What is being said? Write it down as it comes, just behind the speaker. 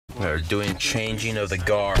We're doing changing of the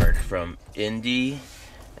guard from Indy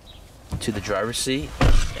to the driver's seat,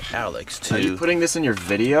 and Alex to... Are you putting this in your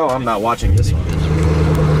video? I'm not watching this one.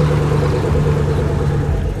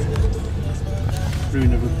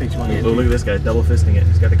 Oh, look at this guy, double fisting it.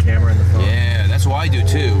 He's got the camera and the phone. Yeah, that's what I do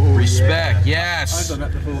too. Oh, Respect, yeah. yes. I've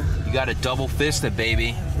done that before. You got to double fist it,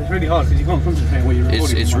 baby. It's really hard because you can't concentrate when you're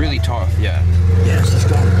recording. It's really tough, yeah. Yes, he's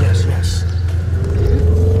got it. Yes, yes.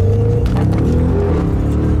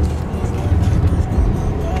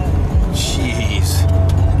 Jeez.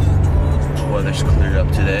 Weather's cleared up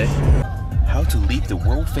today. How to leap the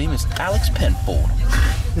world famous Alex Penfold.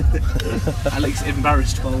 Alex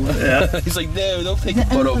embarrassed fold. Yeah. He's like, no, don't take a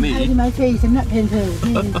photo of me. I'm my face, I'm not Penfold.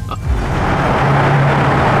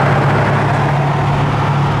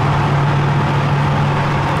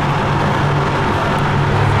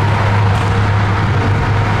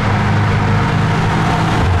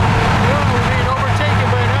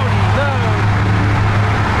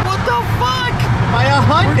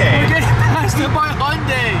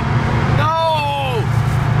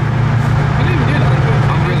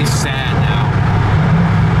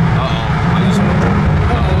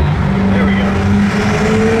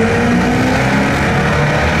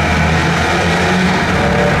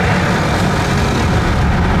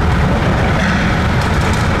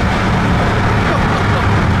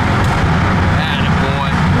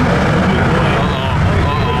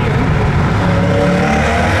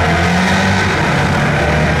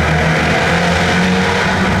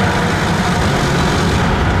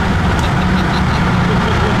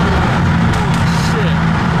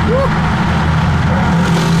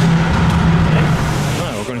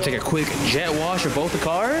 Quick jet wash of both the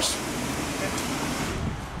cars.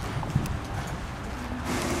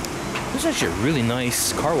 This is actually a really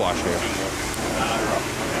nice car wash here.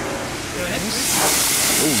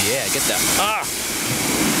 Oh yeah, get that. Ah!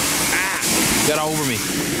 Got all over me.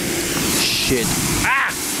 Shit.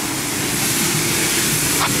 Ah!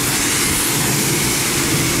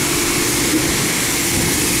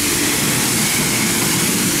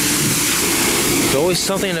 There's always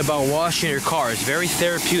something about washing your car. It's very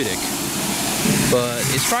therapeutic, but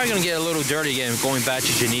it's probably gonna get a little dirty again going back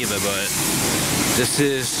to Geneva, but this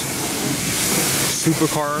is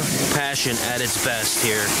supercar passion at its best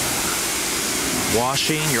here.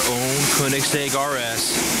 Washing your own Koenigsegg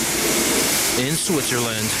RS in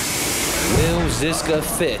Switzerland. Will Ziska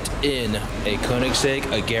fit in a Koenigsegg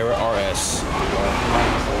Agera RS?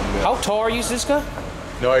 How tall are you, Ziska?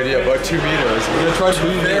 No idea, about 2 meters. We're gonna try to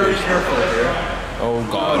be very careful here. Oh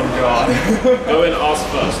god. Oh god. Go in ass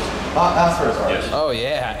first. Ass first, alright. Oh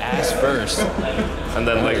yeah, ass first. And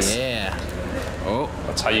then legs. Yeah. Oh.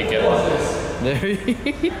 That's how you get one.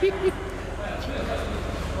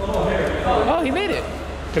 Oh, he made it.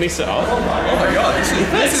 Can he sit up? Oh my god,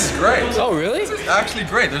 this is great. Oh really? This is actually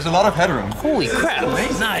great. There's a lot of headroom. Holy crap.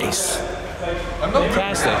 Nice. I'm not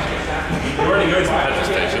Fantastic. We're already going to the petrol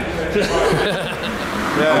station.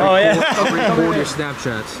 Oh yeah. Record your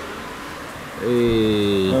Snapchats.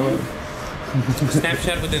 Hey.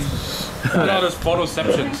 Snapchat within not as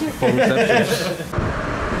photoceptions.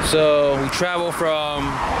 So we travel from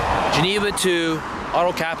Geneva to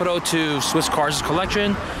Auto Capito to Swiss Cars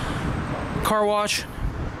Collection. Car wash.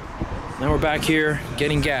 Now we're back here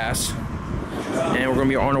getting gas. And we're gonna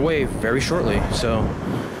be on our way very shortly. So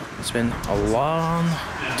it's been a long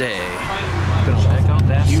day. Check out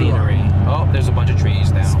that scenery. Oh, there's a bunch of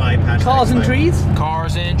trees now. Cars and trees?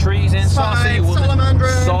 Cars and trees and saucy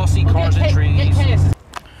cars and trees.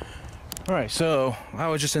 Alright, so I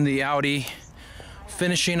was just in the Audi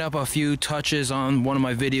finishing up a few touches on one of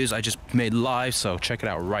my videos I just made live, so check it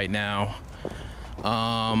out right now.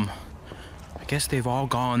 I guess they've all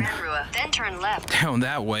gone then turn left down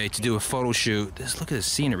that way to do a photo shoot. Look at the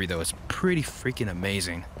scenery though, it's pretty freaking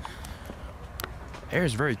amazing. Air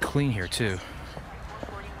is very clean here too.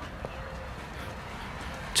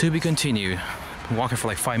 To be continued. Been walking for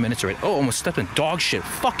like 5 minutes already. Oh, almost stepped in dog shit.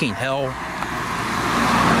 Fucking hell.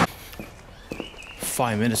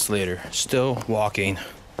 5 minutes later, still walking.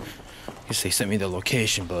 I guess they sent me the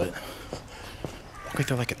location, but look like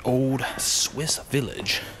they're like an old Swiss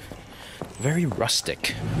village. Very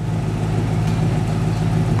rustic.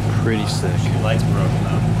 Pretty sick. Lights broken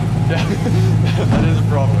up. Yeah, that is a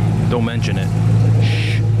problem. Don't mention it.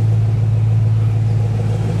 Shh.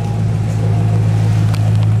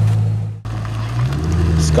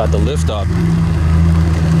 It's got the lift up.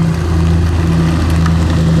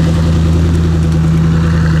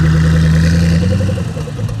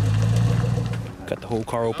 Got the whole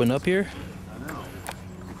car open up here.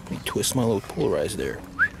 Let me twist my little polarizer there.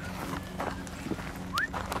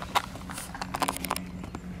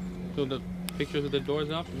 So the pictures of the doors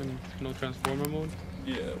up and then no transformer mode?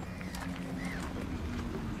 Yeah.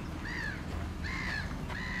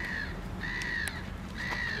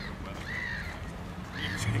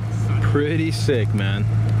 Pretty sick, man.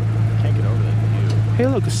 Can't get over that view. Hey,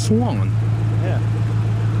 look, a swan. Yeah.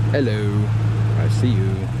 Hello. I see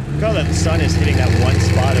you. Look how the sun is hitting that one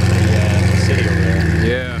spot of the city over there.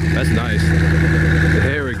 Yeah, that's nice.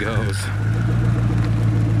 There it goes.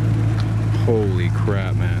 Holy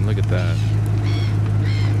crap, man. Look at that.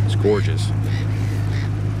 It's gorgeous.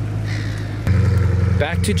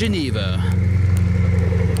 Back to Geneva.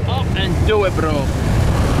 Up and do it, bro.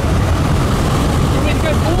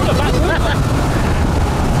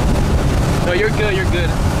 No, you're good, you're good.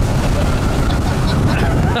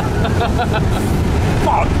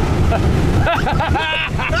 Fuck!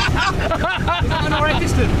 An alright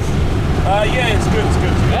distance. Yeah, it's good, it's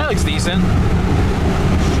good. That looks decent.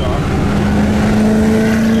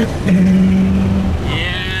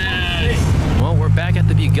 Yes! Well, we're back at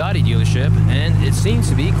the Bugatti dealership, and it seems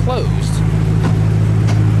to be closed.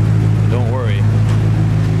 Don't worry.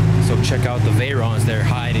 So check out the Veyrons they're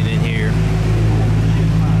hiding in here.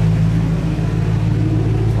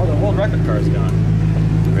 Oh, the world record car is gone.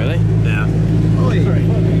 Really? Yeah.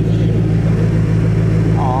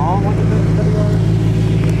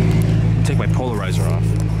 Take my polarizer off.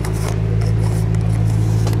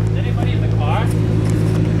 Is anybody in the car? I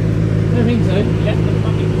don't think so. Let the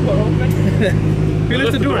fucking door open. Who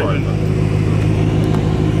left the door open?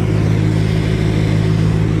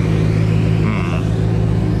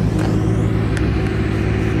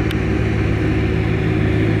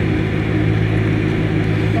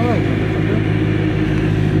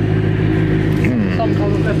 Some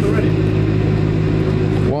cars left already.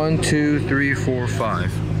 1, 2, 3, 4,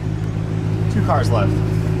 5. 2 cars left.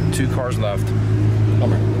 2 cars left.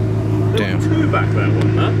 Bummer. Damn. 2 back there,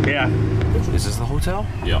 wasn't there? Yeah. Is this the hotel?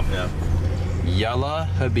 Yeah. Yeah. Yalla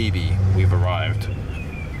Habibi, we've arrived.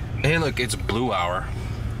 Hey, look, it's Blue Hour.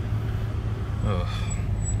 Ugh.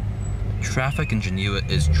 Traffic in Geneva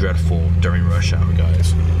is dreadful during rush hour,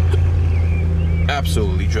 guys.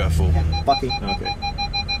 Absolutely dreadful. Bucky. Okay.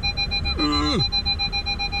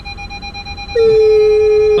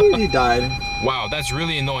 He died. Wow, that's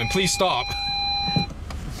really annoying. Please stop.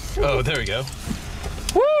 Oh, there we go.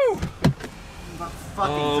 Woo!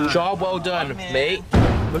 Job well done, mate.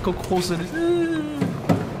 Look how close it is.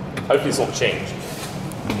 Hopefully it's all changed.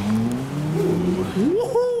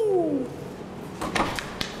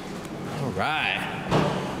 All right.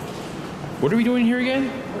 What are we doing here again?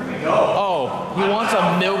 Where do we go? Oh, he wants a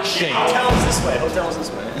milkshake. Hotel is this way. Hotel is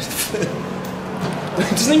this way. It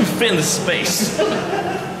doesn't even fit in the space.